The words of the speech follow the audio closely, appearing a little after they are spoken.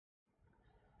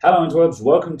Hello interwebs,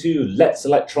 welcome to Let's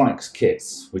Electronics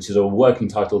Kits, which is a working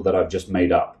title that I've just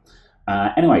made up.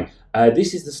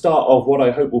 This is the start of what I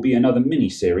hope will be another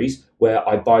mini-series where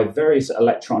I buy various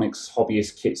electronics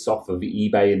hobbyist kits off of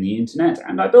eBay and the internet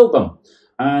and I build them.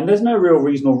 And there's no real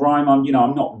reason or rhyme.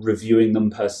 I'm not reviewing them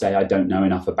per se. I don't know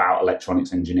enough about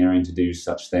electronics engineering to do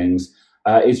such things.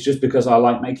 It's just because I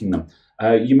like making them.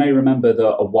 You may remember that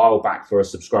a while back for a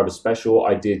subscriber special,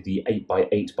 I did the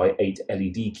 8x8x8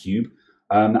 LED cube.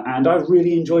 And I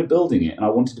really enjoyed building it, and I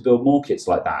wanted to build more kits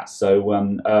like that. So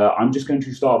I'm just going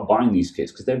to start buying these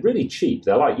kits because they're really cheap.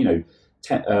 They're like,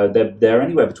 they're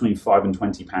anywhere between £5 and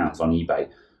 £20 on eBay.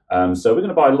 So we're going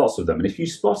to buy lots of them. And if you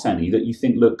spot any that you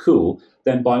think look cool,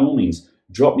 then by all means,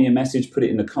 drop me a message, put it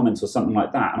in the comments or something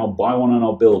like that, and I'll buy one and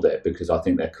I'll build it because I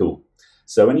think they're cool.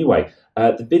 So anyway,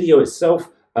 the video itself,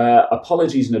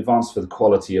 apologies in advance for the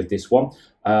quality of this one.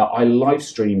 I live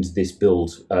streamed this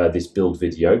build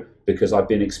video because I've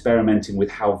been experimenting with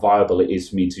how viable it is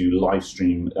for me to live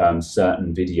stream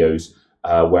certain videos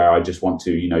where I just want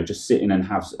to, just sit in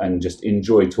and just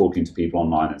enjoy talking to people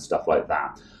online and stuff like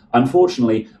that.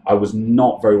 Unfortunately, I was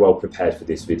not very well prepared for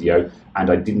this video and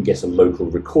I didn't get a local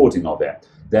recording of it.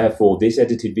 Therefore, this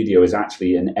edited video is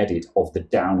actually an edit of the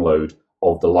download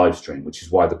of the live stream, which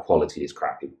is why the quality is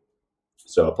crappy.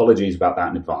 So apologies about that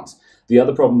in advance. The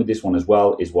other problem with this one as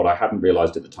well is what I hadn't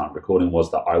realized at the time of recording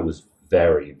was that I was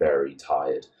very, very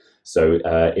tired. So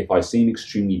if I seem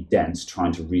extremely dense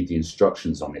trying to read the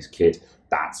instructions on this kit,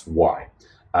 that's why.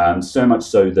 So much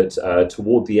so that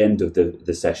toward the end of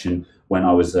the session, when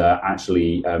I was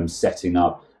actually setting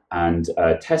up and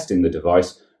testing the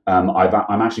device,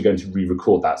 I'm actually going to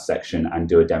re-record that section and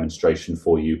do a demonstration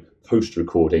for you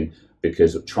post-recording,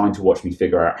 because trying to watch me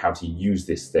figure out how to use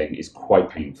this thing is quite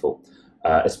painful,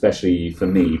 especially for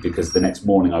me, because the next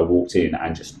morning I walked in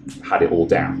and just had it all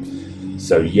down.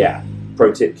 So yeah,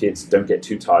 pro tip kids, don't get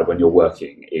too tired when you're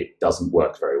working. It doesn't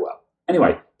work very well.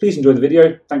 Anyway, please enjoy the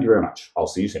video. Thank you very much. I'll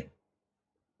see you soon.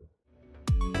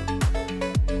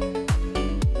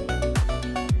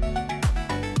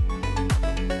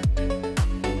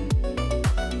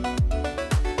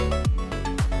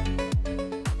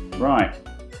 Right.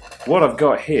 What I've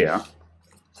got here,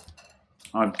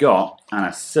 I've got an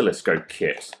oscilloscope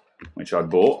kit, which I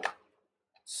bought.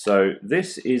 So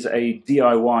this is a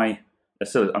DIY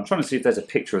oscilloscope. I'm trying to see if there's a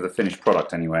picture of the finished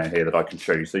product anywhere here that I can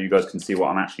show you so you guys can see what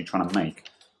I'm actually trying to make.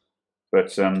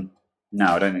 But no,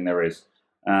 I don't think there is.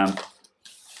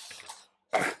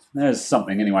 There's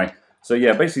something anyway. So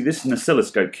yeah, basically this is an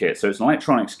oscilloscope kit. So it's an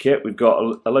electronics kit. We've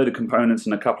got a load of components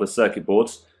and a couple of circuit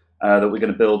boards that we're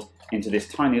going to build into this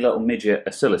tiny little midget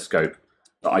oscilloscope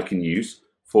that I can use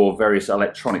for various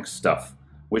electronic stuff,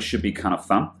 which should be kind of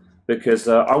fun because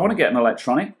I want to get an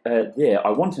electronic. I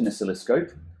want an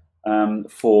oscilloscope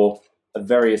for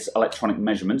various electronic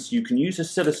measurements. You can use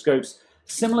oscilloscopes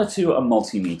similar to a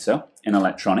multimeter in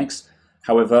electronics.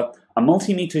 However, a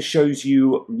multimeter shows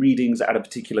you readings at a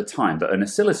particular time, but an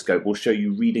oscilloscope will show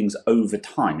you readings over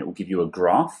time. It will give you a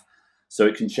graph. So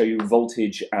it can show you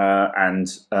voltage and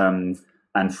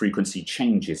frequency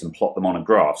changes and plot them on a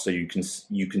graph, so you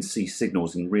can see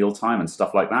signals in real time and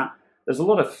stuff like that. There's a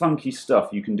lot of funky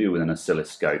stuff you can do with an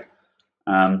oscilloscope.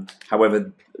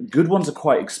 However, good ones are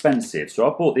quite expensive,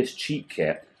 so I bought this cheap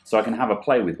kit so I can have a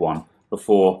play with one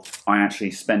before I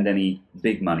actually spend any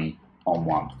big money on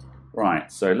one. Right,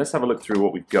 so let's have a look through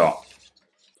what we've got.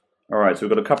 All right, so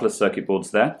we've got a couple of circuit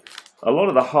boards there. A lot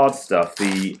of the hard stuff,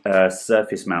 the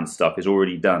surface mount stuff, is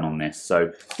already done on this.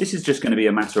 So this is just going to be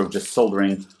a matter of just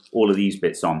soldering all of these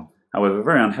bits on. However,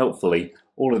 very unhelpfully,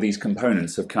 all of these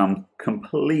components have come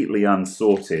completely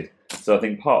unsorted. So I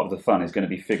think part of the fun is going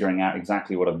to be figuring out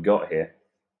exactly what I've got here.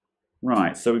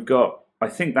 Right, so we've got, I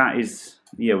think that is,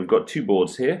 yeah, we've got two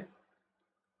boards here.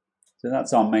 So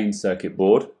that's our main circuit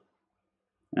board.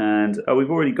 And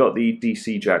we've already got the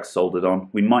DC jack soldered on.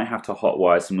 We might have to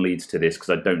hotwire some leads to this because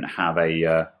I don't have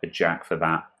a jack for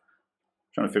that.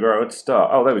 Trying to figure out where to start.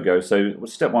 Oh, there we go. So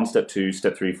step 1, step 2,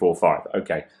 step 3, 4, 5.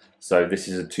 Okay, so this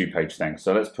is a 2-page thing.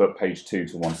 So let's put page 2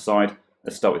 to one side.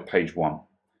 Let's start with page 1.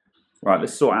 Right,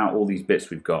 let's sort out all these bits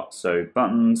we've got. So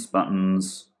buttons,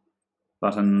 buttons,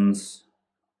 buttons,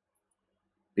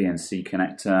 BNC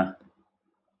connector,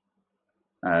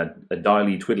 a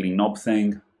dialy twiddly knob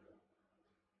thing,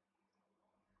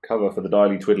 cover for the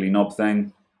dialy twiddly knob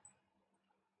thing,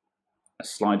 a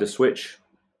slider switch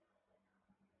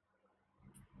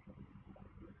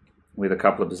with a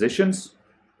couple of positions,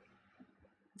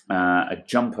 a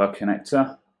jumper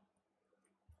connector,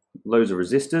 loads of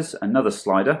resistors, another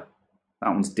slider.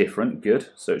 That one's different, good,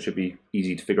 so it should be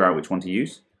easy to figure out which one to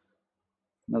use.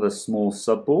 Another small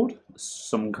subboard,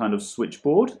 some kind of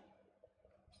switchboard.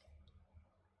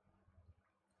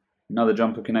 Another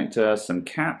jumper connector, some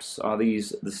caps. Are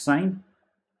these the same?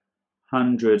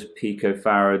 100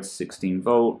 picofarads, 16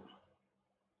 volt.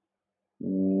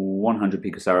 100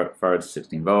 picofarads,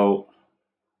 16 volt.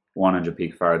 100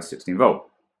 picofarads, 16 volt.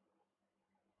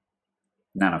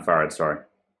 Nanofarad, sorry.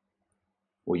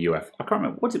 Or UF. I can't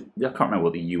remember. I can't remember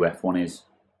what the UF one is.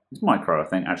 It's micro, I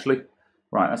think, actually.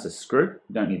 Right, that's a screw.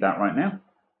 Don't need that right now.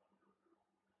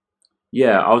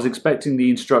 Yeah, I was expecting the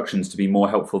instructions to be more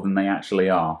helpful than they actually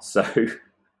are. So,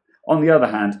 on the other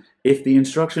hand, if the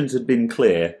instructions had been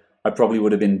clear, I probably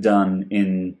would have been done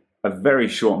in a very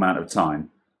short amount of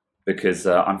time, because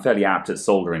I'm fairly apt at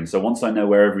soldering. So once I know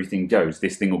where everything goes,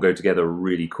 this thing will go together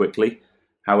really quickly.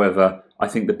 However, I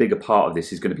think the bigger part of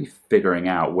this is going to be figuring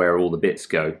out where all the bits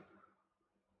go.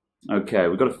 Okay,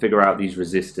 we've got to figure out these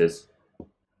resistors.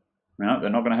 No,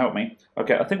 they're not going to help me.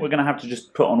 Okay, I think we're going to have to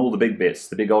just put on all the big bits,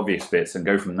 the big obvious bits, and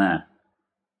go from there.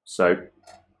 So,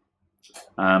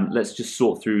 let's just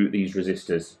sort through these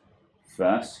resistors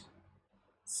first.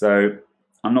 So,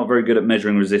 I'm not very good at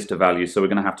measuring resistor values, so we're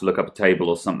going to have to look up a table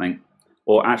or something.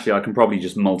 Or actually, I can probably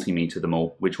just multimeter them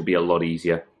all, which will be a lot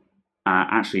easier.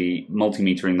 Actually,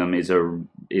 multimetering them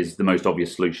is the most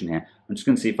obvious solution here. I'm just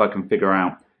going to see if I can figure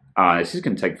out... this is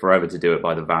going to take forever to do it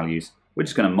by the values. We're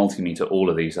just going to multimeter all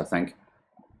of these, I think.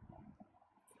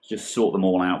 Just sort them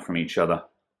all out from each other.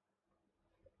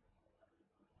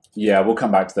 Yeah, we'll come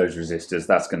back to those resistors.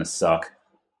 That's going to suck.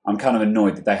 I'm kind of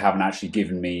annoyed that they haven't actually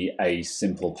given me a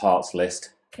simple parts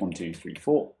list. 1, 2, 3,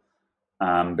 4.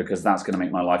 Because that's going to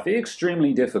make my life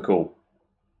extremely difficult.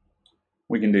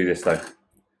 We can do this, though.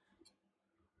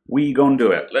 We gonna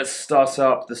do it. Let's start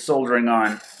up the soldering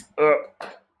iron.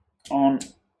 On.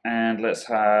 And let's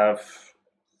have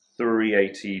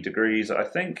 380 degrees, I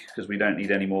think, because we don't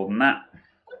need any more than that.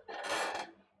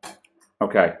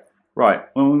 Okay, right.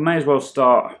 Well, we may as well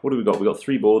start. What do we got? We got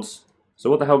 3 boards. So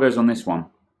what the hell goes on this one?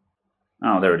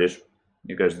 Oh, there it is.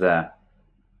 It goes there.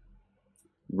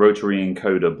 Rotary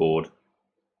encoder board.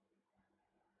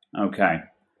 Okay.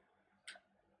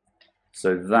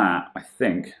 So that, I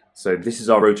think, so this is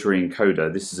our rotary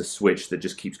encoder. This is a switch that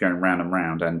just keeps going round and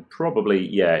round, and probably,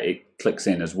 yeah, it clicks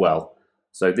in as well.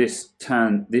 So this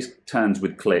turns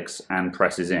with clicks and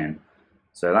presses in.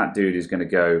 So that dude is going to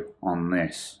go on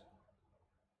this.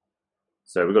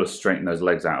 So we've got to straighten those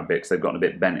legs out a bit because they've gotten a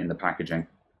bit bent in the packaging.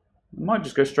 It might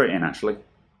just go straight in, actually.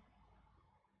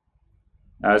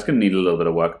 It's going to need a little bit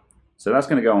of work. So that's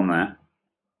going to go on there.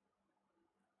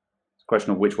 It's a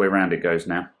question of which way around it goes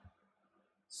now.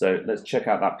 So let's check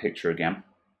out that picture again.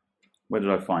 Where did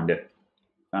I find it?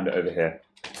 Found it over here.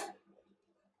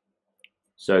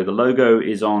 So the logo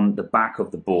is on the back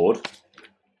of the board.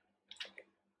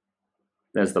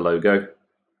 There's the logo.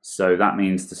 So that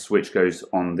means the switch goes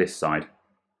on this side.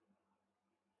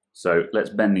 So let's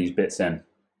bend these bits in.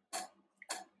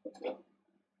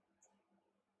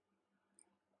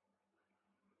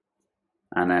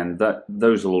 And then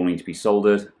those will all need to be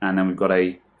soldered. And then we've got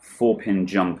a 4-pin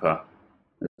jumper.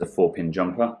 There's a 4-pin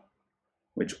jumper,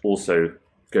 which also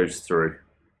goes through.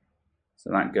 So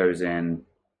that goes in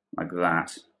like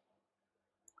that.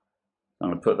 I'm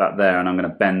going to put that there, and I'm going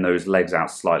to bend those legs out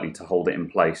slightly to hold it in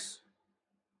place.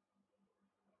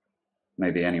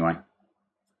 Maybe anyway.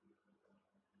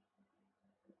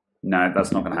 No,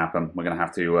 that's not going to happen. We're going to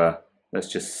have to,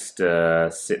 let's just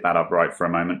sit that upright for a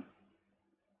moment.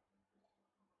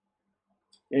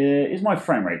 Is my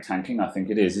frame rate tanking? I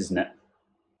think it is, isn't it?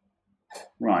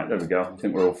 Right, there we go. I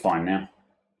think we're all fine now.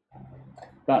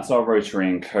 That's our rotary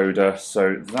encoder.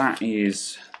 So that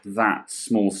is that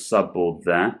small subboard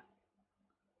there.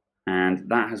 And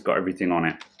that has got everything on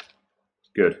it.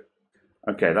 Good.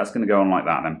 Okay, that's going to go on like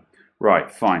that then.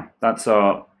 Right, fine. That's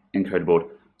our encoder board.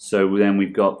 So then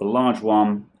we've got the large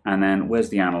one, and then where's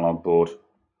the analog board?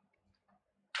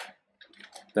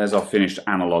 There's our finished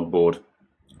analog board.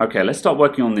 Okay, let's start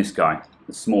working on this guy,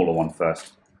 the smaller one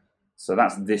first. So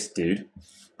that's this dude.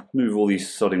 Move all these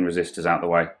sodding resistors out the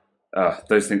way.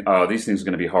 These things are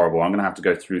going to be horrible. I'm going to have to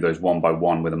go through those one by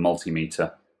one with a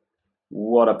multimeter.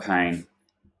 What a pain.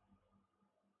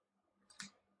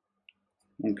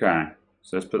 Okay,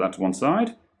 so let's put that to one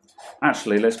side.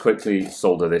 Actually, let's quickly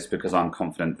solder this because I'm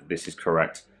confident that this is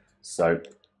correct. So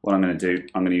what I'm going to do,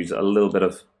 I'm going to use a little bit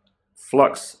of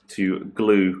flux to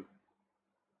glue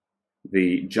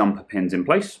the jumper pins in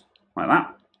place, like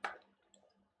that.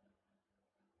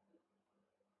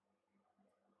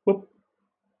 Whoop.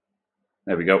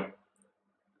 There we go.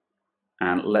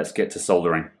 And let's get to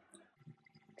soldering.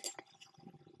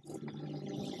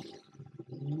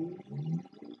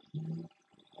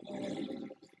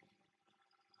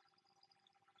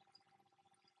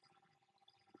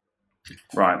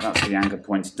 Right, that's the anchor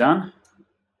points done.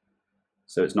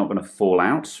 So it's not going to fall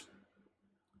out.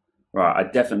 Right, I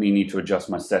definitely need to adjust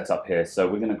my setup here. So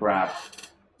we're going to grab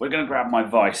my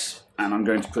vise, and I'm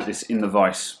going to put this in the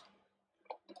vise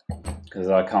because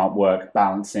I can't work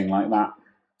balancing like that.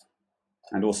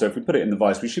 And also, if we put it in the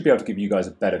vise, we should be able to give you guys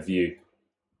a better view.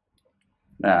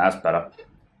 Yeah, that's better.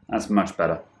 That's much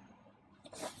better.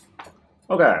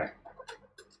 Okay.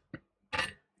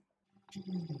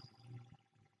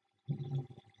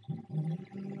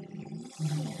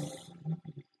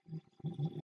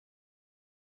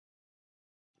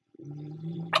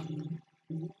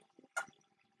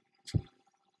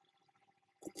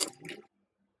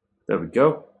 There we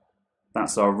go.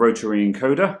 That's our rotary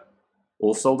encoder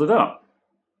all soldered up.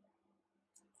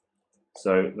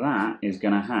 So that is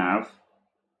going to have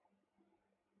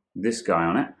this guy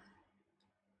on it.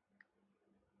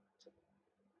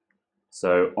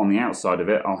 So on the outside of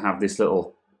it, I'll have this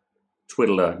little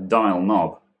twiddler dial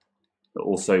knob that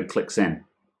also clicks in.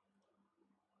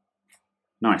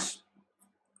 Nice.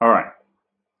 All right.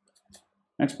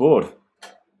 Next board.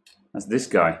 That's this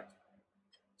guy.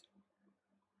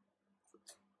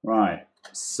 Right.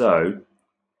 So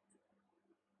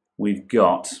we've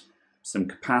got some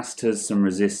capacitors, some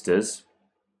resistors,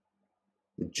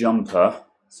 the jumper.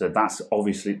 So that's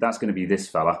obviously, that's going to be this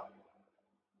fella.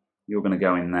 You're going to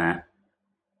go in there.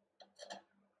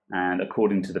 And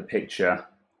according to the picture,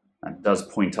 that does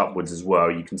point upwards as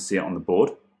well. You can see it on the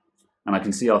board. And I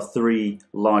can see our 3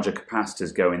 larger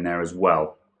capacitors go in there as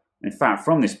well. In fact,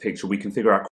 from this picture, we can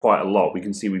figure out quite a lot. We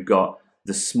can see we've got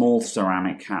the small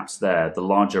ceramic caps there, the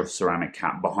larger ceramic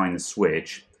cap behind the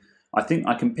switch. I think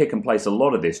I can pick and place a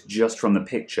lot of this just from the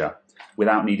picture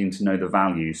without needing to know the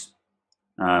values.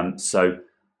 So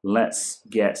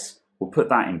we'll put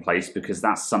that in place because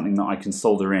that's something that I can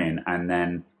solder in and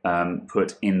then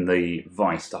put in the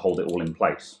vise to hold it all in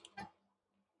place.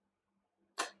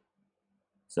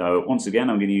 So once again,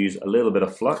 I'm going to use a little bit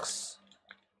of flux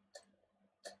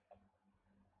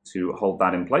to hold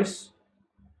that in place.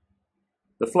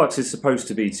 The flux is supposed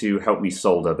to be to help me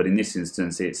solder, but in this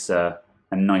instance, it's a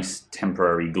nice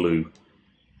temporary glue.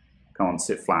 Come on,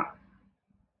 sit flat.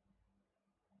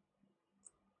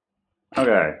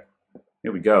 Okay,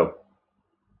 here we go.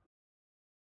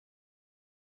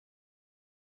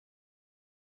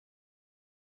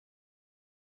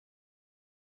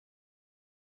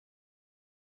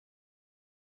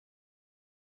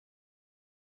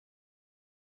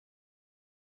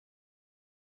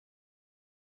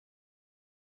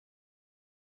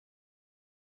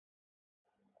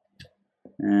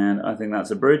 And I think that's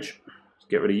a bridge. Let's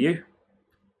get rid of you.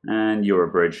 And you're a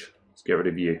bridge. Let's get rid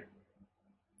of you.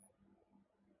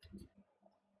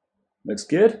 Looks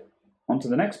good. On to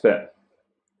the next bit.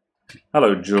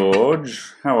 Hello,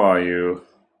 George. How are you?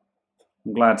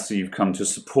 I'm glad to see you've come to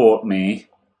support me.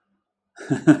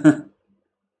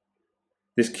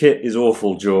 This kit is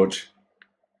awful, George.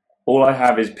 All I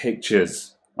have is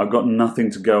pictures. I've got nothing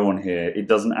to go on here. It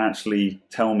doesn't actually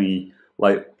tell me,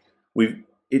 like,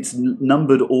 it's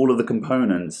numbered all of the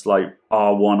components, like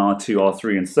R1, R2,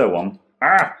 R3, and so on.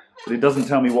 But it doesn't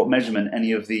tell me what measurement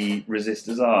any of the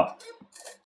resistors are.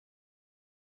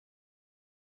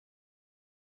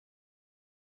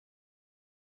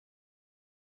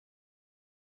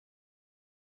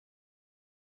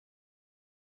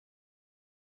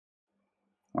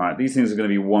 Alright, these things are going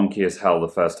to be wonky as hell the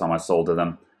first time I solder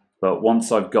them. But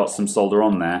once I've got some solder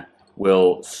on there,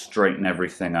 we'll straighten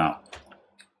everything up.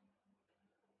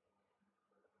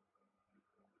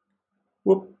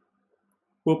 Whoop,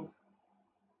 whoop,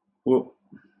 whoop.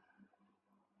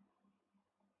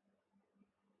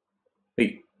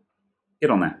 Hey, get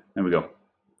on there. There we go.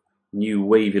 New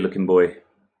wavy looking boy.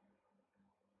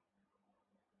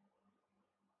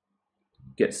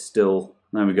 Get still.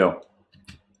 There we go.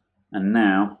 And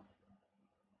now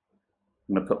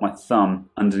I'm going to put my thumb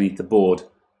underneath the board,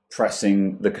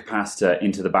 pressing the capacitor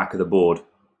into the back of the board.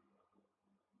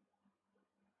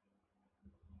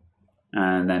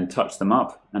 And then touch them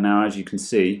up. And now, as you can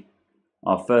see,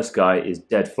 our first guy is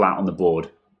dead flat on the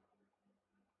board.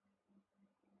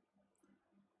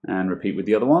 And repeat with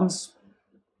the other ones.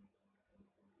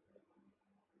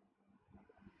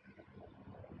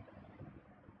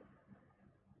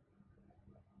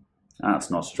 That's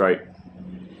not straight.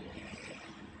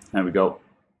 There we go.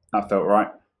 That felt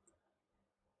right.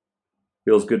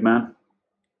 Feels good, man.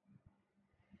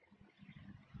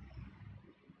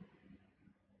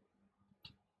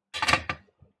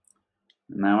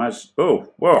 Now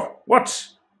oh, whoa, what?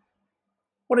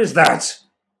 What is that?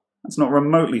 That's not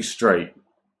remotely straight.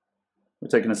 We're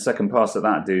taking a second pass at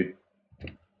that, dude.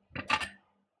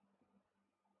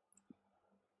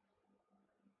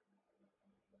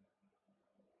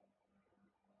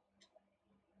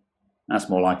 That's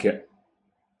more like it.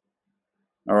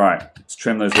 All right, let's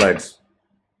trim those legs.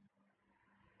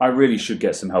 I really should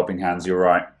get some helping hands, you're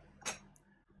right.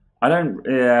 I don't,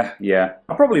 yeah,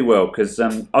 I probably will, because I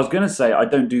was going to say I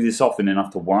don't do this often enough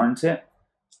to warrant it,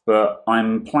 but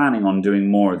I'm planning on doing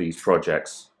more of these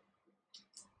projects.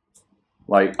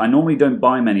 Like, I normally don't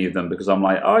buy many of them because I'm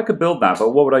like, oh, I could build that,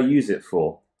 but what would I use it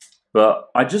for? But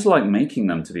I just like making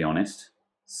them, to be honest.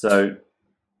 So,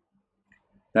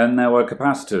 then there were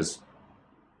capacitors.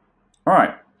 All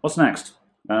right, what's next?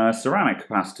 Ceramic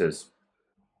capacitors.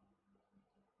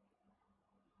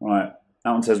 All right,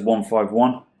 that one says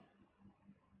 151.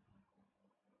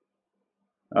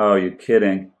 Oh, you're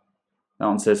kidding. That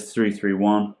one says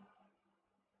 331.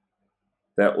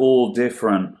 They're all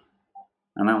different.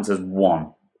 And that one says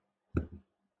 1.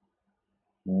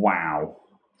 Wow.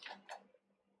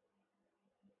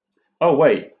 Oh,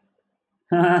 wait.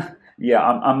 Yeah,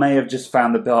 I may have just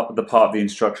found the part of the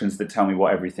instructions that tell me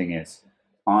what everything is.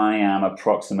 I am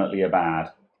approximately a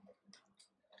bad.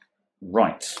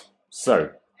 Right.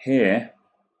 So, here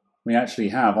we actually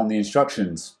have on the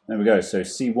instructions, there we go, so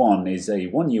C1 is a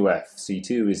 1UF,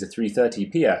 C2 is a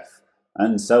 330PF,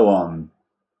 and so on.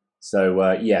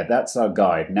 So yeah, that's our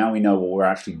guide. Now we know what we're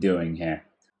actually doing here.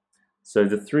 So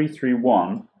the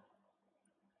 331,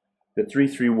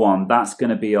 that's going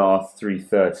to be our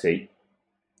 330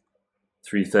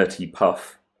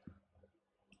 puff.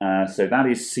 So that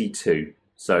is C2.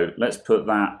 So let's put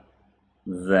that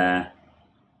there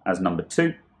as number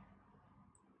 2.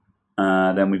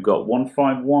 Then we've got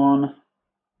 151.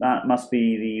 That must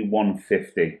be the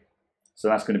 150. So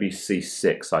that's going to be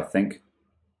C6, I think.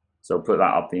 So I'll put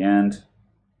that up the end.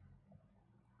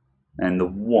 And the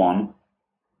 1,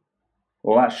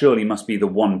 well, that surely must be the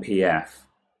 1PF.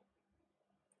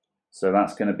 So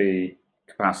that's going to be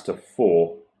capacitor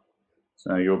 4.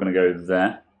 So you're going to go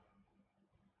there.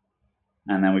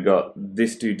 And then we've got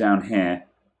this dude down here,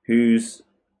 who's,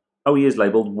 oh, he is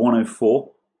labeled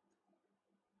 104.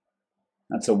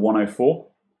 That's a 104.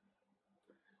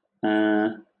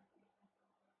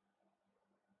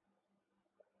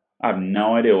 I have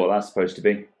no idea what that's supposed to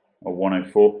be. A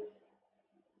 104.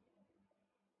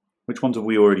 Which ones have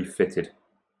we already fitted?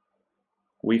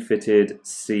 We fitted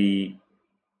C10,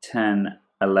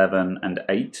 11, and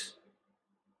 8.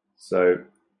 So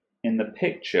in the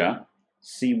picture,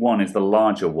 C1 is the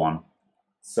larger one.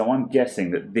 So I'm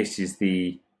guessing that this is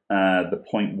the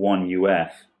 0.1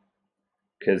 UF.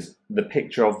 Because the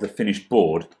picture of the finished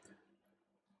board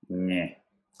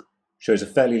shows a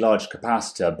fairly large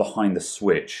capacitor behind the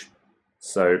switch.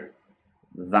 So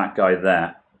that guy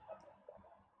there.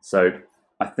 So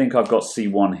I think I've got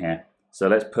C1 here. So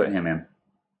let's put him in.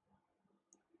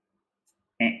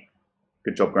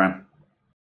 Good job, Graham.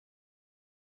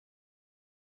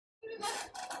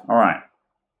 All right,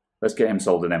 let's get him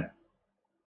soldered in.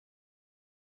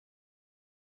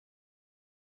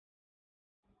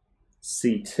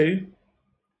 C2,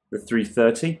 the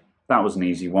 330. That was an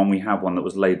easy one. We have one that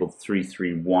was labeled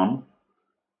 331.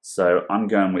 So I'm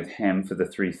going with him for the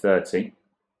 330.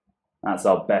 That's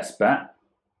our best bet.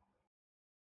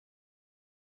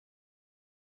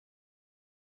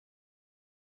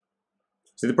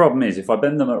 See, the problem is, if I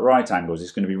bend them at right angles,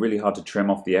 it's going to be really hard to trim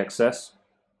off the excess.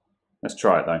 Let's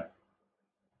try it though.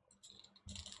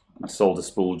 My solder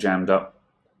spool jammed up.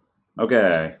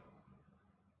 Okay.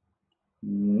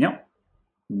 Yep.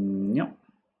 Yep.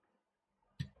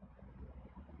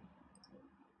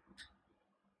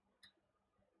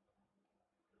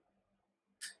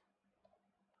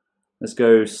 Let's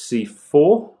go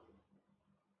C4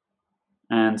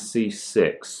 and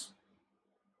C6.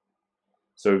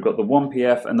 So we've got the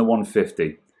 1PF and the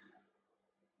 150.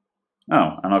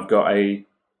 Oh, and I've got a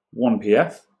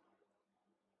 1PF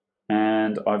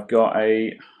and I've got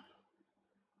a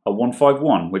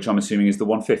 151, which I'm assuming is the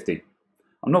 150.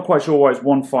 I'm not quite sure why it's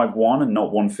 151 and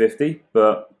not 150,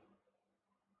 but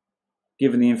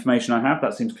given the information I have,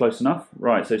 that seems close enough.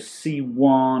 Right, so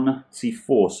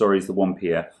C4, sorry, is the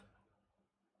 1PF.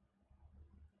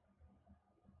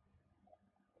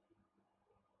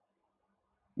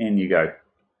 In you go.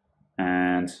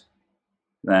 And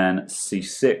then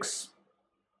C6.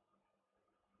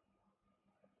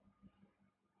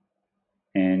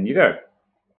 In you go.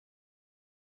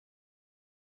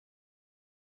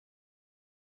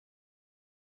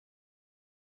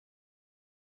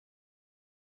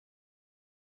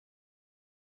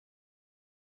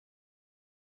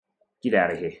 Get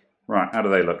out of here. Right, how do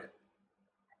they look?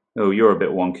 Oh, you're a bit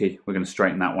wonky. We're going to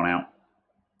straighten that one out.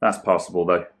 That's possible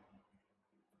though.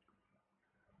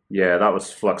 Yeah, that was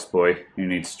Flux Boy who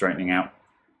needs straightening out.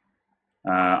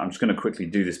 I'm just going to quickly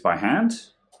do this by hand.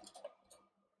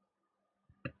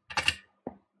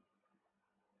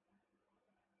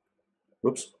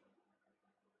 Whoops.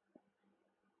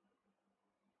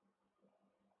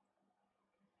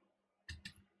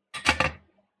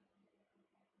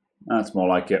 That's more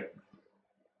like it.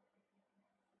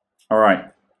 All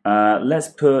right, let's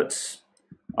put,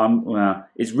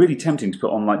 it's really tempting to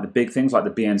put on like the big things like the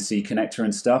BNC connector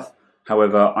and stuff.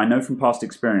 However, I know from past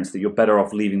experience that you're better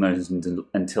off leaving those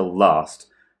until last,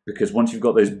 because once you've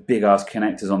got those big ass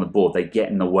connectors on the board, they get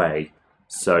in the way.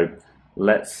 So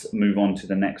let's move on to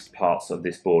the next parts of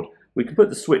this board. We can put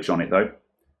the switch on it though.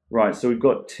 Right, so we've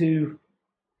got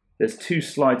there's two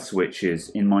slide switches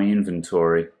in my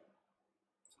inventory.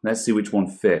 Let's see which one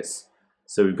fits.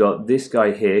 So we've got this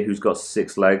guy here who's got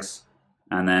 6 legs,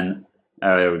 and then,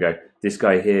 oh, there we go. This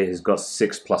guy here has got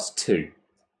 6 plus 2.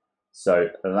 So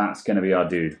that's going to be our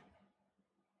dude.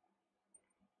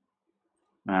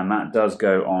 And that does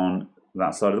go on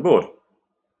that side of the board.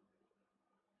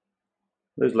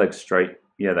 Those legs straight?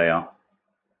 Yeah, they are.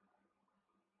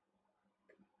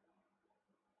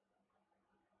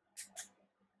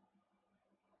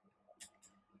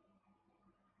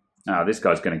 Ah, this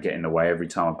guy's going to get in the way every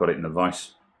time I've got it in the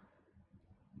vise.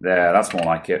 There, that's more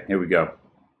like it. Here we go.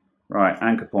 Right,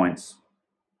 anchor points.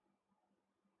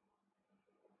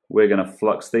 We're going to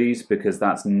flux these because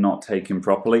that's not taken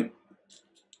properly.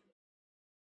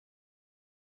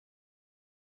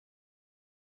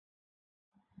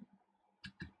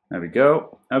 There we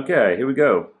go. Okay, here we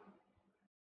go.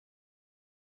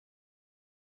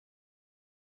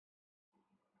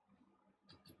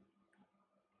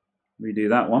 Redo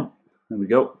that one. There we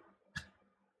go.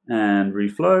 And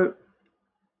reflow.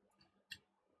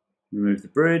 Remove the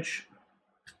bridge.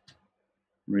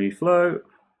 Reflow.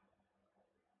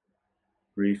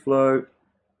 Reflow.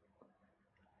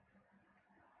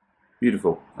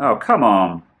 Beautiful. Oh, come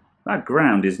on. That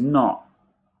ground is not.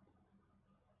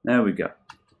 There we go.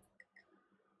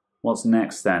 What's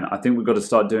next then? I think we've got to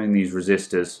start doing these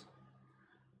resistors,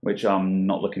 which I'm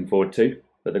not looking forward to,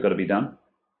 but they've got to be done.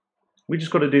 We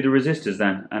just got to do the resistors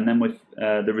then, and then with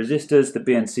the resistors, the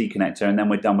BNC connector, and then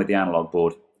we're done with the analog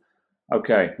board.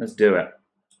 Okay, let's do it.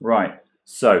 Right,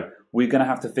 so we're going to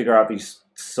have to figure out these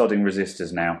sodding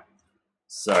resistors now.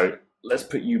 So let's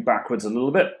put you backwards a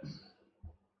little bit.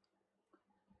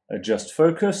 Adjust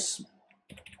focus.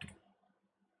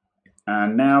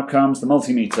 And now comes the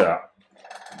multimeter.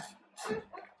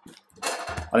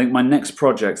 I think my next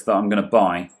project that I'm going to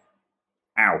buy,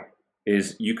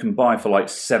 is you can buy for like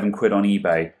 £7 on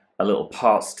eBay a little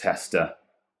parts tester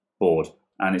board.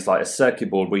 And it's like a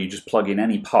circuit board where you just plug in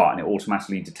any part and it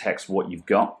automatically detects what you've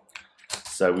got.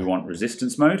 So we want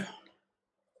resistance mode.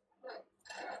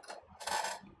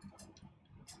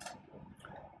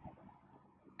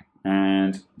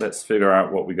 And let's figure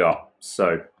out what we got.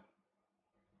 So,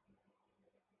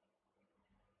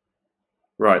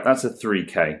 right, that's a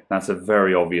 3K. That's a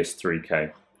very obvious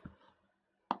 3K,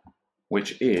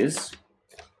 which is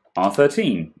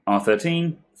R13.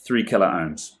 R13, 3 kilo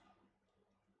ohms.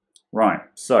 Right,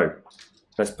 so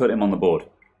let's put him on the board.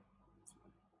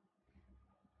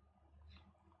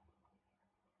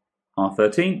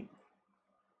 R13.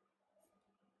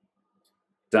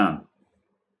 Done.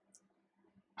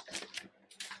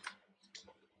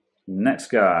 Next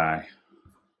guy.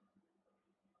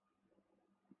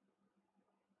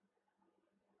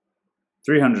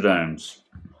 $300 ohms.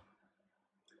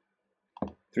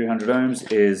 300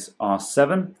 ohms is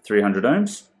R7, 300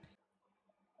 ohms.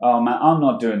 Oh man, I'm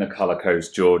not doing the color codes,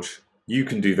 George. You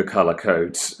can do the color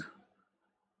codes.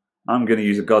 I'm going to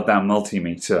use a goddamn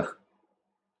multimeter.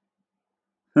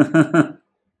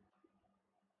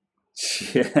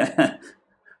 Yeah,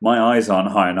 my eyes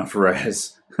aren't high enough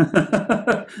res.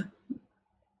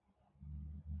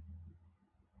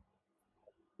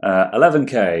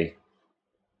 11K.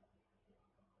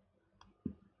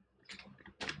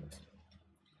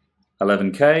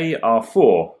 11K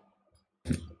R4.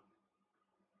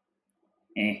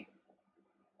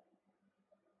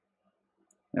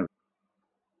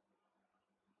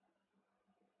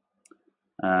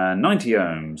 90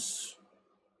 ohms.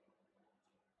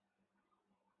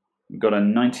 We've got a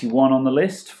 91 on the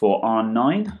list for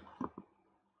R9.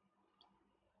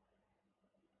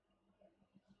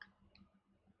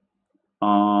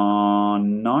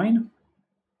 R9.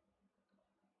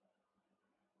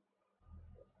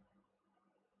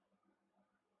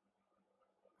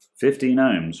 $15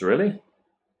 ohms, really?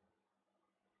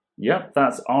 Yep,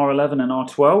 that's R11 and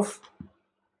R12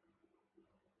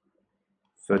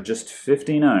 for just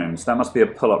 15 ohms. That must be a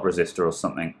pull-up resistor or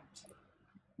something.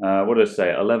 What did I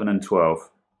say? 11 and 12.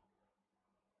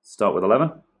 Start with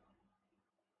 11.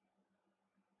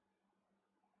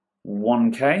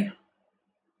 1K.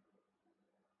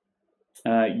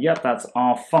 Yep, that's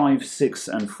R5, 6,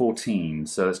 and 14.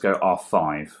 So let's go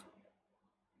R5.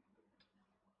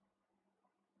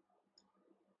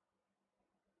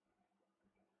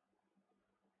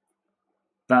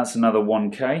 That's another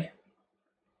 1K.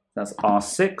 That's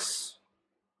R6.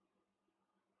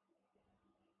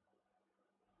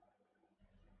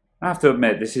 I have to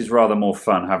admit, this is rather more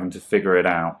fun having to figure it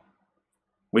out.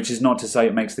 Which is not to say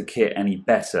it makes the kit any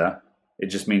better. It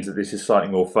just means that this is slightly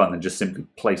more fun than just simply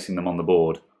placing them on the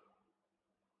board.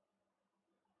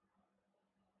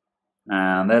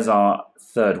 And there's our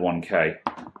third 1K.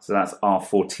 So that's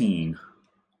R14.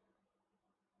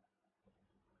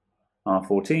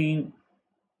 R14.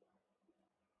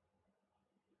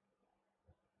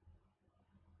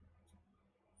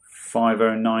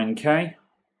 $509K.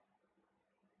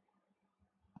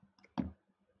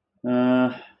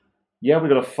 Yeah, we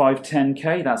got a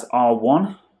 510K. That's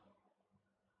R1.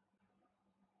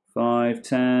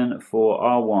 510 for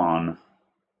R1.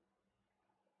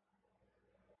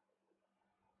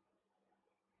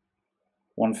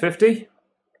 $150.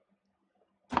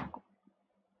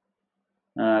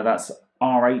 That's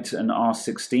R8 and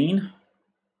R16.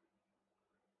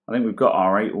 I think we've got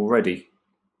R8 already.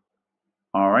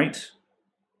 R8.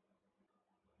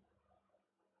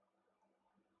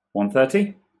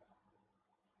 130.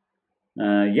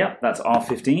 Yep, that's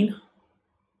R15.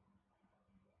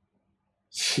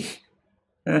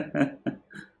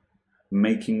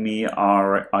 Making me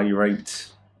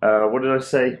irate. What did I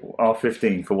say?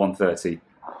 R15 for 130.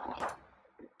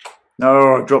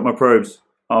 No, I dropped my probes.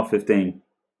 R15.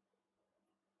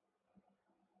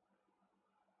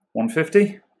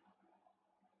 150.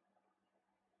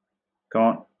 Come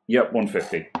on. Yep,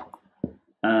 150.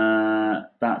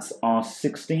 That's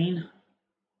R16.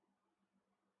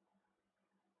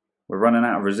 We're running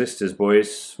out of resistors,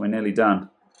 boys. We're nearly done.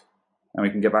 And we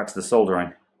can get back to the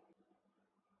soldering.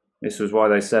 This was why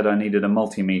they said I needed a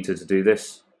multimeter to do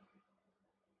this.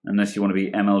 Unless you want to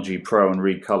be MLG Pro and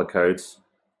read color codes.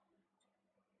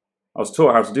 I was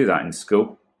taught how to do that in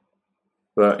school.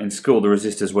 But in school the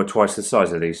resistors were twice the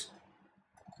size of these.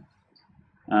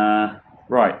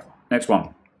 Right, next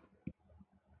one.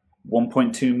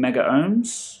 1.2 mega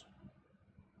ohms.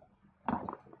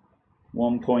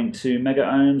 1.2 mega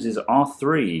ohms is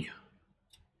R3.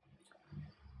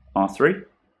 R3.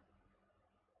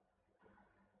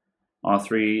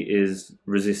 R3 is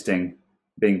resisting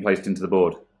being placed into the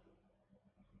board.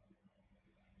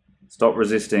 Stop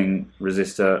resisting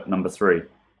resistor number 3.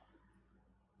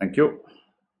 Thank you.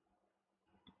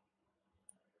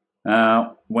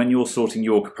 When you're sorting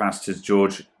your capacitors,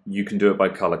 George, you can do it by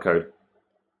color code.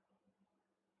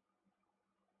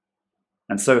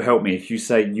 And so help me, if you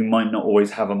say you might not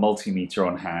always have a multimeter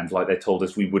on hand, like they told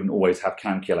us we wouldn't always have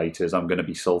calculators, I'm going to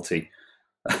be salty.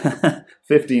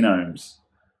 15 ohms.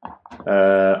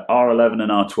 R11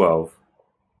 and R12.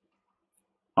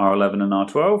 R11 and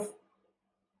R12.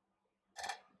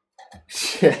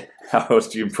 How else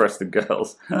do you impress the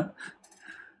girls?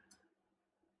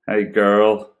 Hey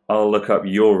girl, I'll look up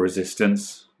your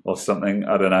resistance or something,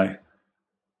 I don't know.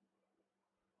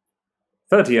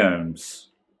 30 ohms.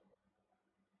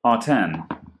 R10.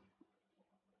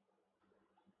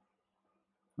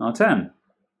 R10.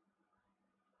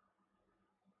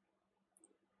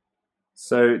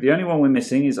 So the only one we're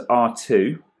missing is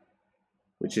R2,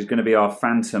 which is going to be our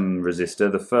phantom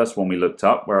resistor, the first one we looked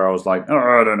up, where I was like, oh,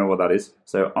 I don't know what that is.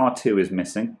 So R2 is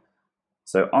missing.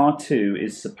 So R2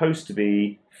 is supposed to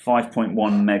be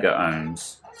 5.1 mega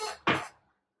ohms.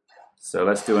 So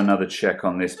let's do another check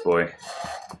on this boy.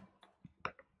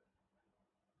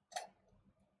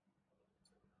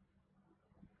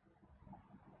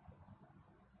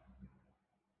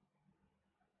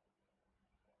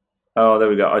 Oh, there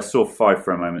we go. I saw 5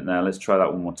 for a moment there. Let's try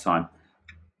that one more time.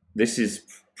 This is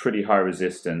pretty high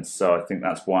resistance, so I think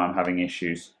that's why I'm having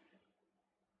issues.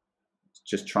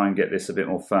 Just try and get this a bit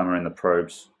more firmer in the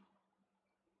probes.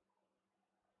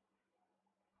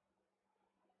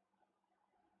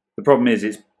 The problem is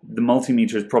the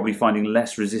multimeter is probably finding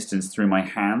less resistance through my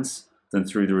hands than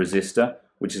through the resistor,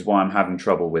 which is why I'm having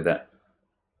trouble with it.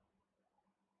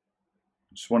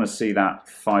 Just want to see that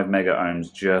 5 mega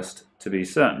ohms just to be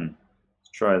certain. Let's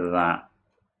try that.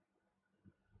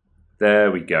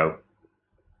 There we go.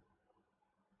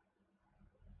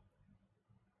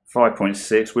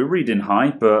 5.6. We're reading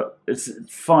high, but it's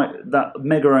that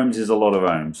mega ohms is a lot of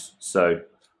ohms, so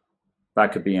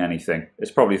that could be anything.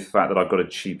 It's probably the fact that I've got a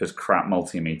cheap as crap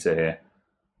multimeter here.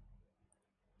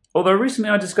 Although recently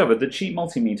I discovered that cheap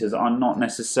multimeters are not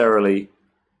necessarily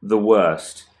the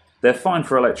worst. They're fine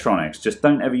for electronics, just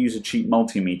don't ever use a cheap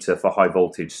multimeter for high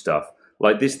voltage stuff.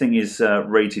 Like this thing is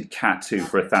rated Cat 2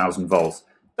 for 1000 volts.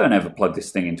 Don't ever plug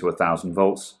this thing into 1000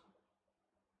 volts.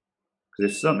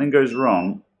 Because if something goes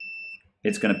wrong,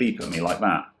 it's going to beep at me like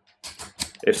that.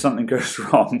 If something goes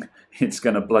wrong, it's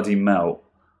going to bloody melt.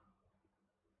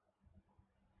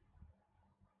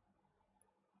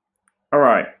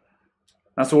 Alright,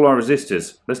 that's all our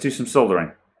resistors. Let's do some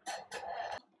soldering.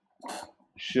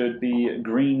 Should be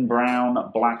green,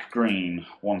 brown, black, green.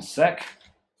 One sec.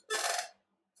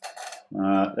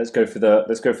 Let's go for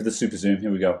the super zoom.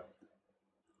 Here we go.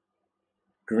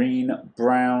 Green,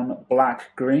 brown,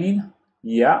 black, green.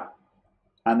 Yeah.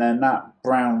 And then that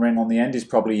brown ring on the end is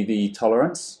probably the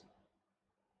tolerance.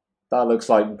 That looks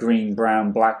like green,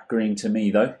 brown, black, green to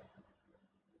me though.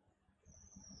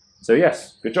 So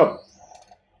yes, good job.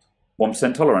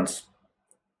 1% tolerance.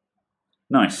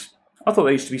 Nice. I thought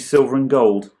they used to be silver and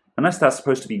gold. Unless that's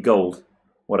supposed to be gold.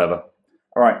 Whatever.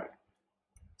 Alright.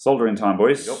 Soldering time,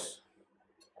 boys.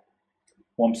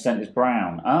 1% is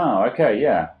brown. Ah, okay,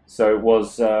 yeah. So it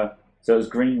was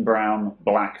green, brown,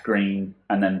 black, green,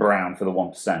 and then brown for the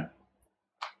 1%.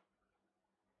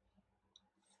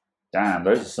 Damn,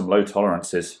 those are some low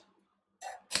tolerances.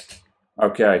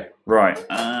 Okay, right.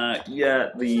 Yeah,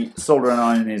 the soldering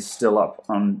iron is still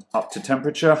up to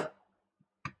temperature.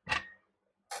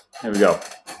 Here we go.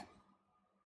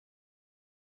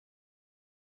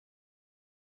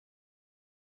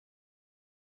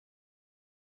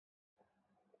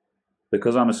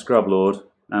 Because I'm a scrub lord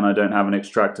and I don't have an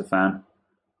extractor fan,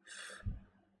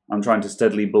 I'm trying to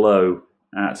steadily blow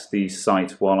at the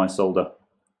site while I solder,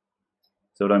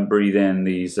 so I don't breathe in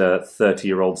these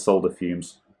 30-year-old solder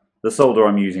fumes. The solder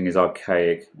I'm using is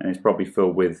archaic and it's probably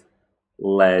filled with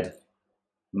lead,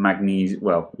 magnesium,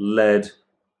 well, lead,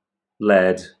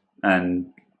 and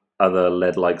other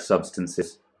lead-like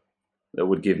substances that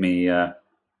would give me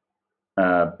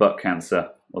butt cancer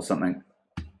or something.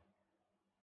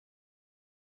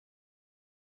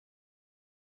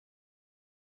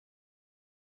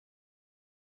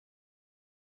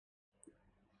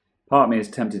 Part of me is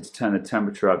tempted to turn the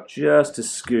temperature up just a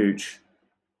scooch,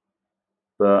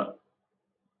 but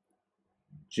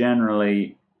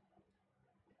generally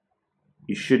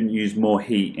you shouldn't use more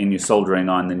heat in your soldering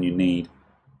iron than you need.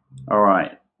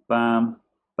 Alright, bam,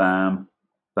 bam,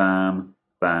 bam,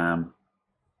 bam,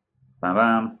 bam, bam,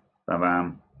 bam,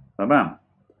 bam, bam, bam.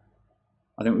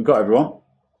 I think we've got everyone.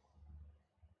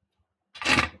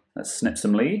 Let's snip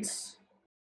some leads.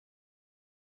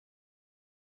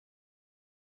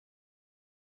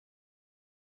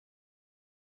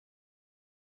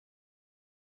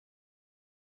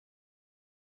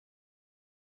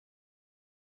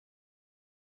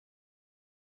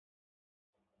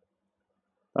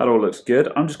 That all looks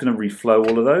good. I'm just going to reflow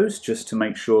all of those just to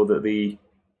make sure that the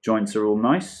joints are all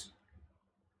nice.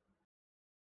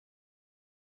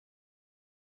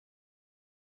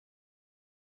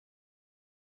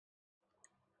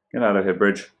 Get out of here,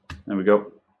 bridge. There we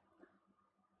go.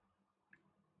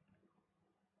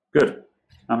 Good.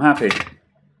 I'm happy.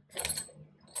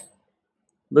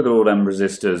 Look at all them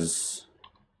resistors.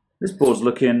 This board's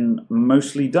looking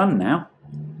mostly done now.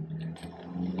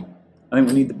 I think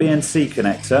we need the BNC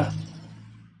connector.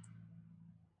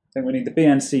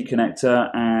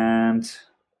 And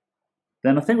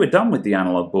then I think we're done with the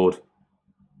analog board.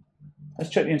 Let's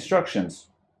check the instructions.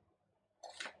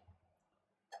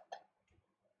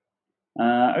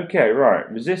 Okay, right.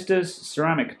 Resistors,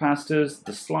 ceramic capacitors,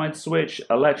 the slide switch,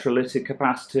 electrolytic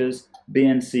capacitors,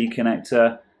 BNC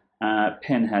connector,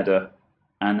 pin header,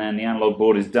 and then the analog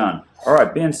board is done.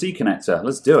 Alright, BNC connector,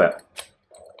 let's do it.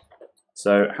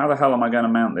 So how the hell am I going to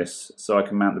mount this so I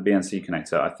can mount the BNC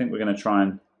connector? I think we're going to try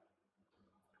and...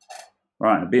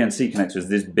 Right, the BNC connector is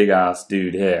this big ass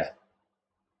dude here.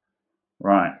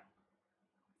 Right.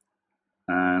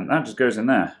 And that just goes in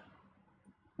there.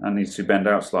 That needs to bend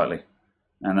out slightly.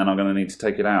 And then I'm going to need to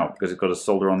take it out because it's got a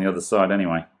solder on the other side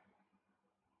anyway.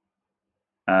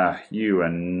 You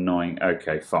annoying...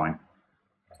 Okay, fine.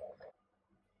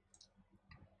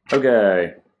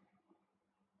 Okay.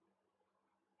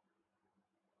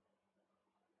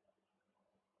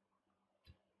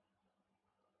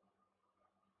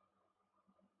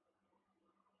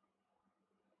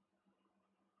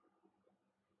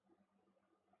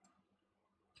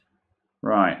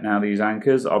 Right, now these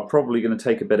anchors are probably going to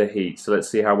take a bit of heat, so let's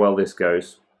see how well this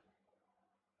goes.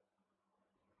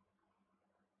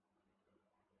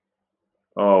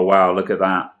 Oh wow, look at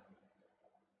that.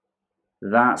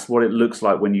 That's what it looks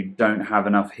like when you don't have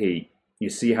enough heat.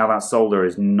 You see how that solder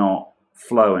is not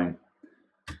flowing.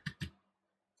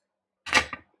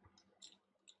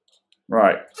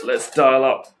 Right, let's dial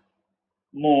up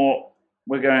more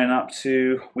we're going up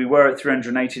to, we were at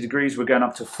 380 degrees, we're going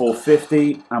up to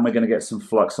 450, and we're going to get some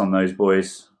flux on those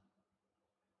boys.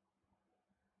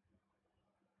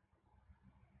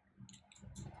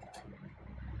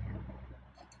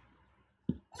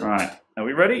 Right, are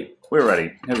we ready? We're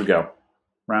ready. Here we go.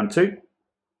 Round 2.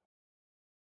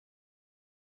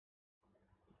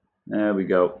 There we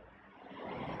go.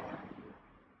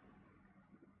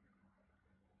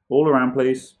 All around,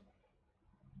 please.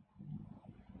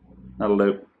 That'll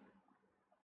do.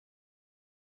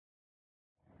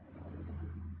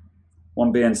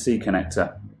 1 BNC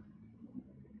connector.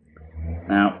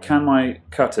 Now, can my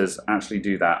cutters actually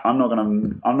do that? I'm not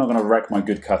gonna wreck my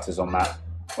good cutters on that.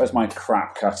 Where's my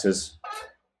crap cutters?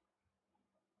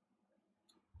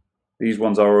 These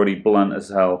ones are already blunt as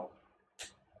hell.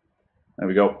 There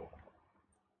we go.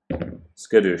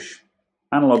 Skadoosh.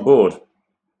 Analog board.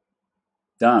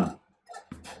 Done.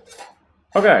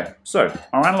 Okay, so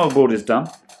our analog board is done.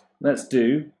 Let's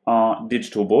do our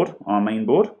digital board, our main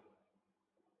board.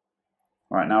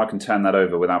 All right, now I can turn that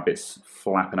over without bits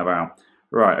flapping about.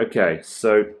 Right, okay,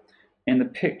 so in the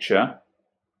picture,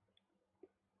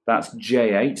 that's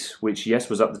J8, which, yes,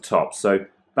 was up the top. So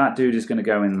that dude is going to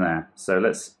go in there. So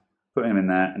let's put him in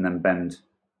there and then bend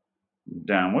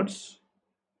downwards.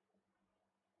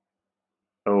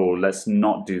 Oh, let's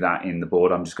not do that in the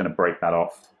board. I'm just going to break that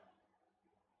off.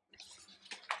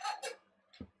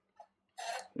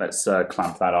 Let's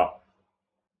clamp that up.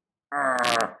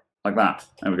 Like that.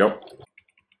 There we go.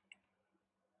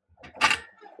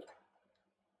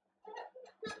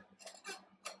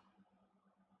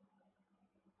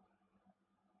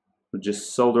 We'll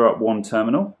just solder up one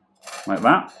terminal, like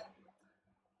that.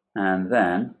 And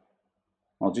then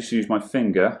I'll just use my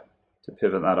finger to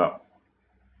pivot that up.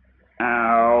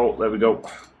 Ow, there we go.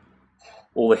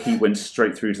 All the heat went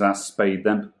straight through to that spade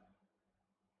then.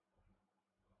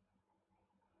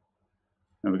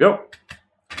 There we go.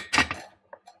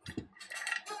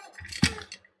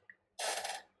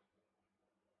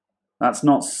 That's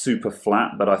not super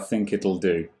flat, but I think it'll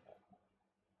do.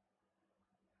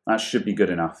 That should be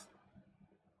good enough.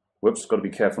 Whoops, got to be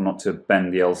careful not to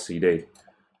bend the LCD.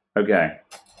 Okay.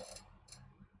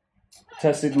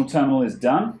 Test signal terminal is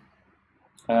done.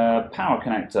 Power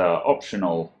connector,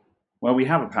 optional. Well, we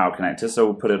have a power connector, so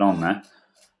we'll put it on there.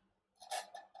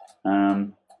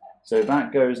 So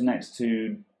that goes next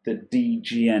to the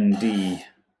DGND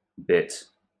bit.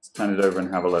 Let's turn it over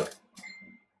and have a look.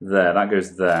 There, that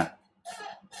goes there.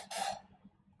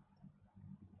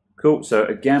 Cool, so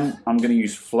again, I'm going to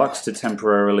use flux to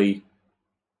temporarily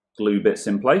glue bits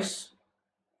in place.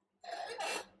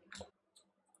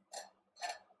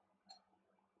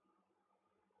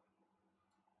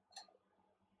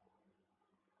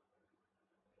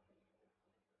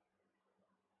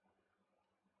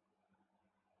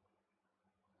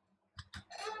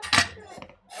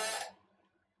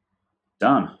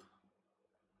 Done.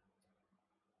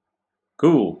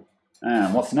 Cool.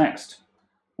 And what's next?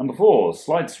 Number 4,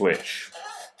 slide switch.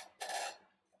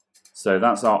 So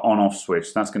that's our on-off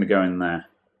switch. That's going to go in there.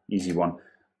 Easy one.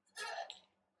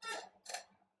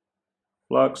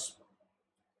 Flux.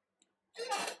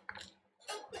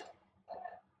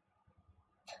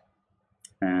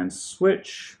 And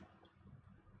switch.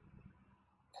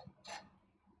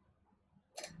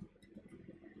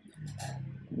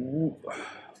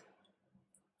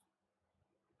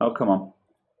 Oh, come on.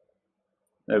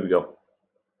 There we go.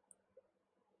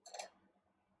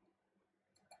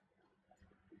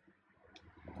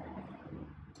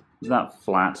 Is that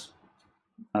flat?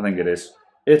 I think it is.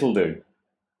 It'll do.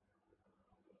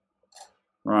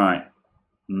 Right.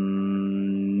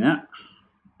 Yeah.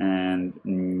 And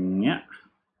yeah.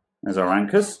 There's our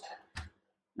anchors.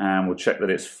 And we'll check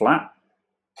that it's flat.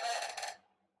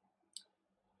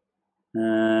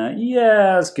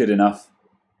 Yeah, that's good enough.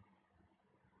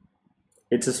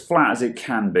 It's as flat as it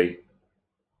can be.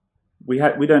 We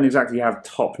don't exactly have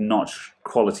top-notch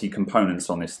quality components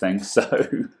on this thing, so...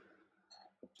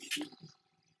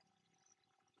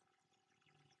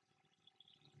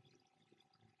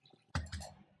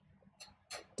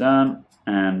 Done,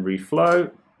 and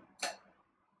reflow.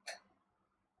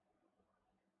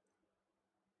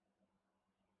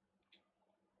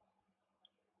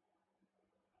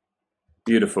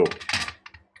 Beautiful.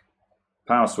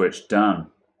 Power switch, done.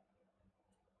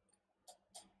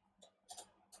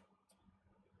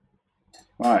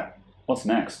 Right, what's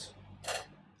next?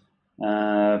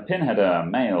 Pin header,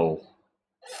 male.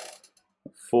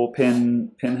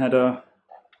 4-pin pin header.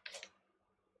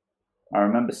 I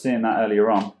remember seeing that earlier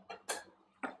on.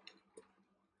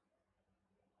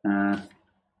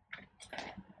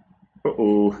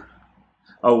 Uh-oh.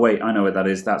 Oh wait, I know what that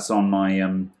is. That's on my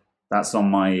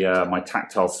my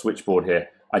tactile switchboard here.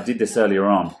 I did this earlier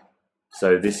on.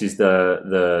 So this is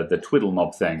the twiddle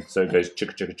knob thing. So it goes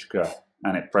chicka chicka chicka,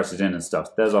 and it presses in and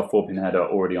stuff. There's our 4-pin header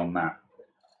already on that.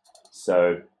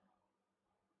 So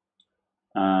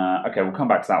okay, we'll come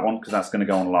back to that one because that's going to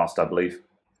go on last, I believe.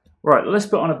 Right, let's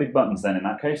put on our big buttons then. In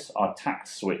that case, our tact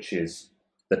switches,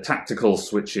 the tactical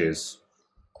switches.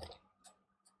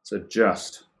 So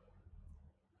just.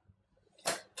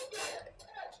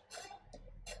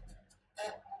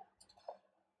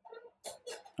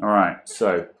 All right,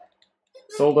 so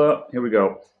solder, here we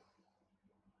go.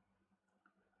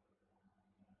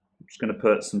 I'm just going to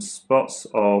put some spots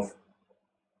of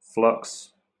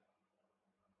flux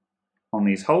on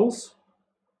these holes.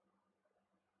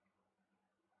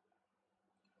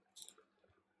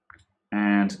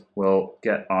 And we'll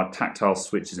get our tactile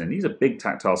switches in. These are big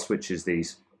tactile switches,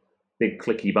 these big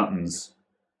clicky buttons.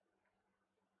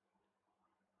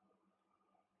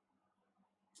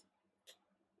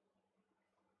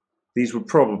 These would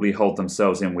probably hold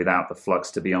themselves in without the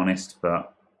flux, to be honest,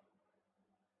 but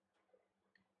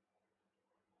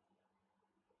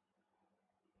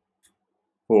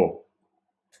oh.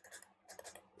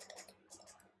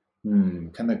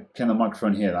 Can the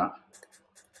microphone hear that?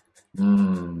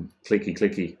 Clicky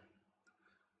clicky.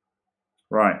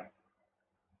 Right.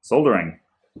 Soldering.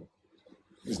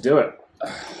 Let's do it.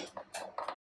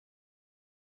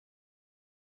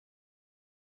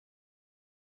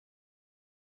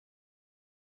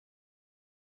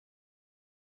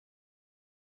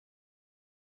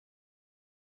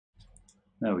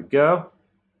 There we go.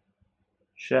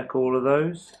 Check all of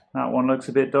those. That one looks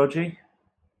a bit dodgy.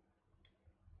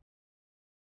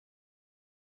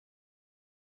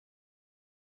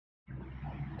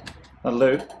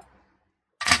 Hello.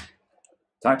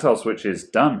 Tactile switch is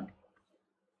done.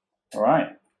 All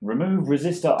right. Remove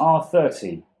resistor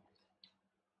R30.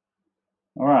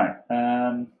 All right.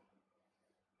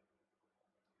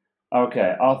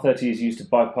 Okay. R30 is used to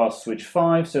bypass switch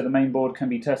 5, so the main board can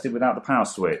be tested without the power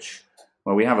switch.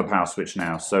 Well, we have a power switch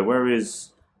now. So where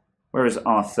is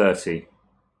R30?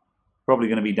 Probably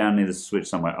going to be down near the switch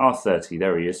somewhere. R30.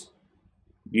 There he is.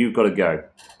 You've got to go.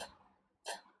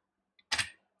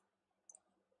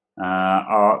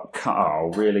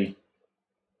 Oh, really?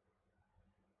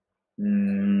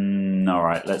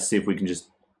 Alright, let's see if we can just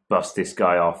bust this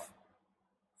guy off.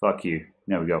 Fuck you.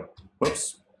 There we go.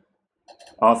 Whoops.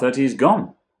 R30 is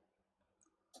gone.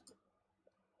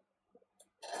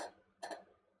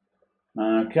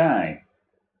 Okay.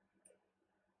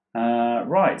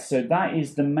 Right, so that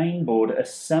is the main board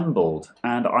assembled,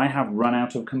 and I have run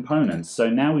out of components. So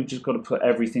now we've just got to put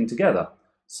everything together.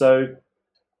 So,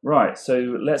 right, so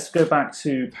let's go back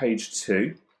to page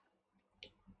 2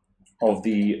 of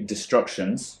the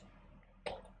destructions.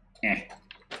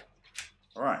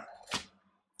 All right.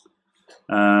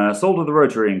 Solder the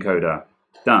rotary encoder.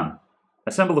 Done.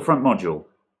 Assemble the front module.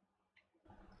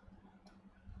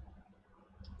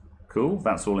 Cool,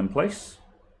 that's all in place.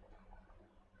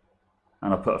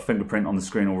 And I've put a fingerprint on the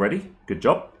screen already. Good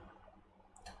job.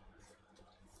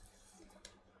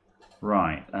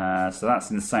 Right, so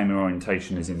that's in the same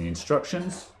orientation as in the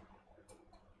instructions.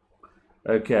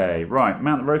 Okay, right,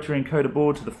 mount the rotary encoder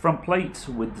board to the front plate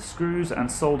with the screws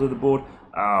and solder the board.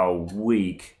 Oh,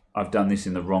 weak. I've done this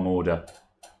in the wrong order.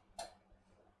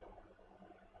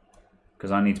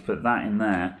 Because I need to put that in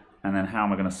there, and then how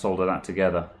am I going to solder that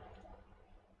together?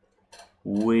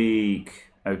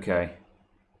 Weak. Okay.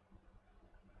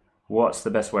 What's the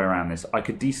best way around this? I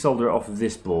could desolder it off of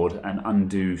this board and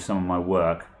undo some of my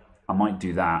work. I might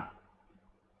do that.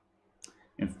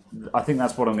 I think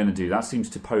that's what I'm going to do. That seems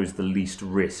to pose the least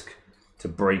risk to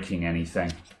breaking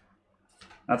anything.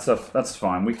 That's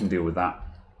fine. We can deal with that.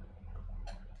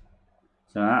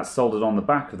 So that's soldered on the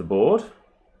back of the board.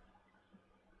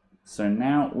 So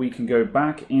now we can go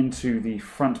back into the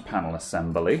front panel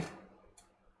assembly.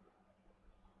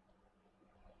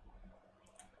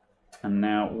 And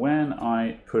now when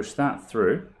I push that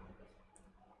through,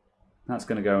 that's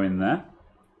going to go in there.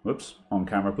 Whoops, on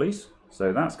camera please.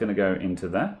 So that's going to go into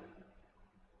there.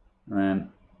 And then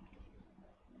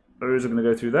those are going to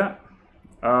go through that.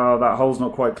 Oh, that hole's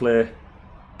not quite clear.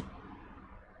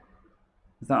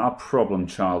 Is that our problem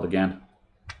child again?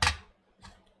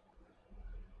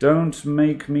 Don't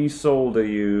make me solder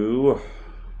you.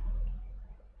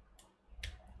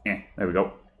 Yeah, there we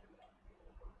go.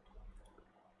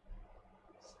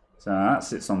 So that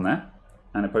sits on there,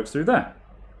 and it pokes through there.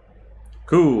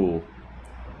 Cool.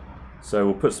 So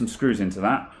we'll put some screws into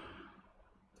that,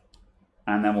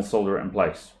 and then we'll solder it in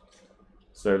place.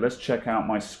 So let's check out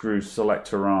my screw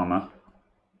selectorama.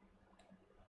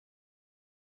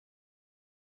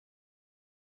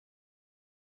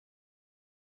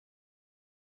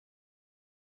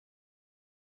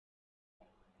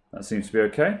 That seems to be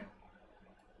okay.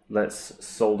 Let's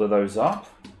solder those up.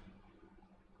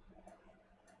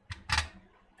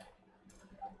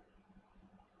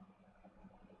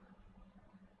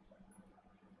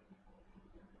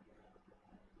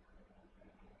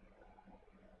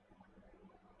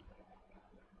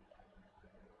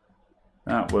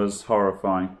 That was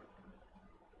horrifying.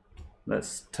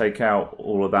 Let's take out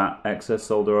all of that excess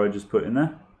solder I just put in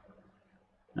there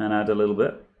and add a little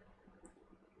bit.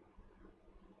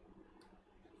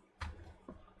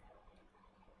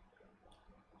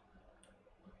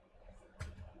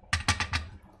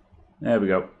 There we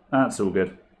go. That's all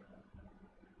good.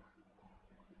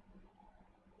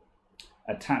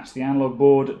 Attach the analog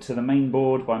board to the main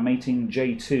board by mating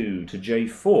J2 to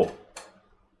J4.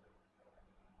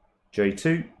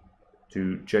 J2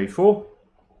 to J4.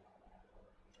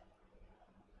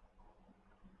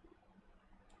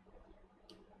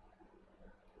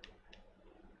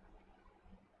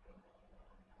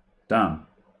 Done.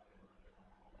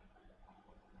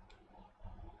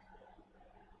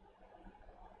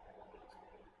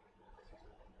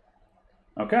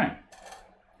 Okay.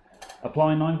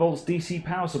 Apply 9 volts DC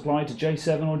power supply to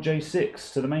J7 or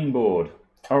J6 to the main board.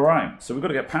 Alright, so we've got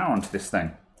to get power onto this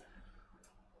thing.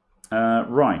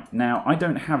 Right, now I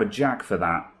don't have a jack for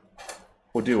that.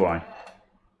 Or do I?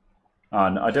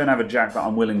 I don't have a jack that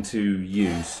I'm willing to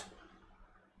use.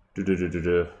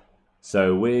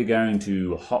 So we're going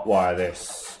to hotwire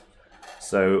this.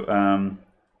 So,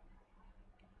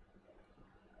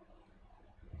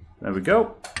 there we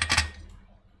go.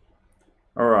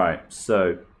 Alright,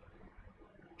 so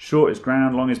short is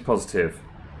ground, long is positive.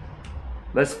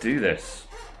 Let's do this.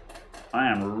 I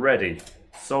am ready.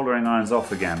 Soldering irons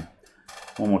off again.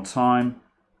 One more time.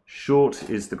 Short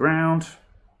is the ground.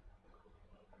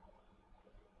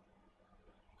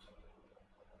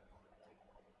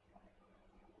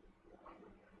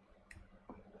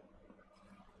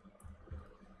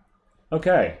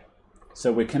 Okay,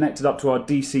 so we're connected up to our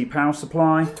DC power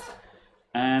supply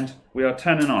and we are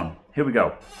turning on. Here we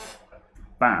go.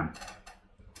 Bam.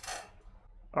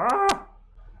 Ah!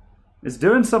 It's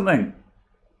doing something.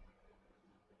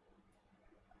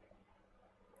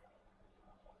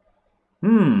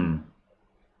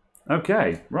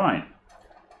 Okay, right.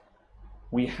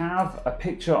 We have a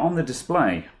picture on the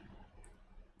display.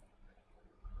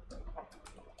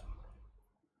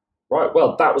 Right,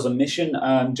 well, that was a mission.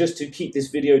 Just to keep this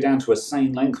video down to a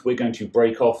sane length, we're going to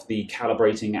break off the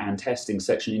calibrating and testing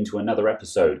section into another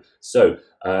episode. So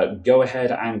go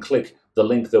ahead and click the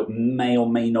link that may or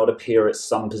may not appear at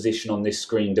some position on this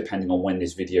screen, depending on when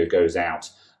this video goes out.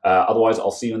 Otherwise,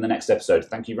 I'll see you in the next episode.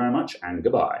 Thank you very much, and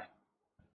goodbye.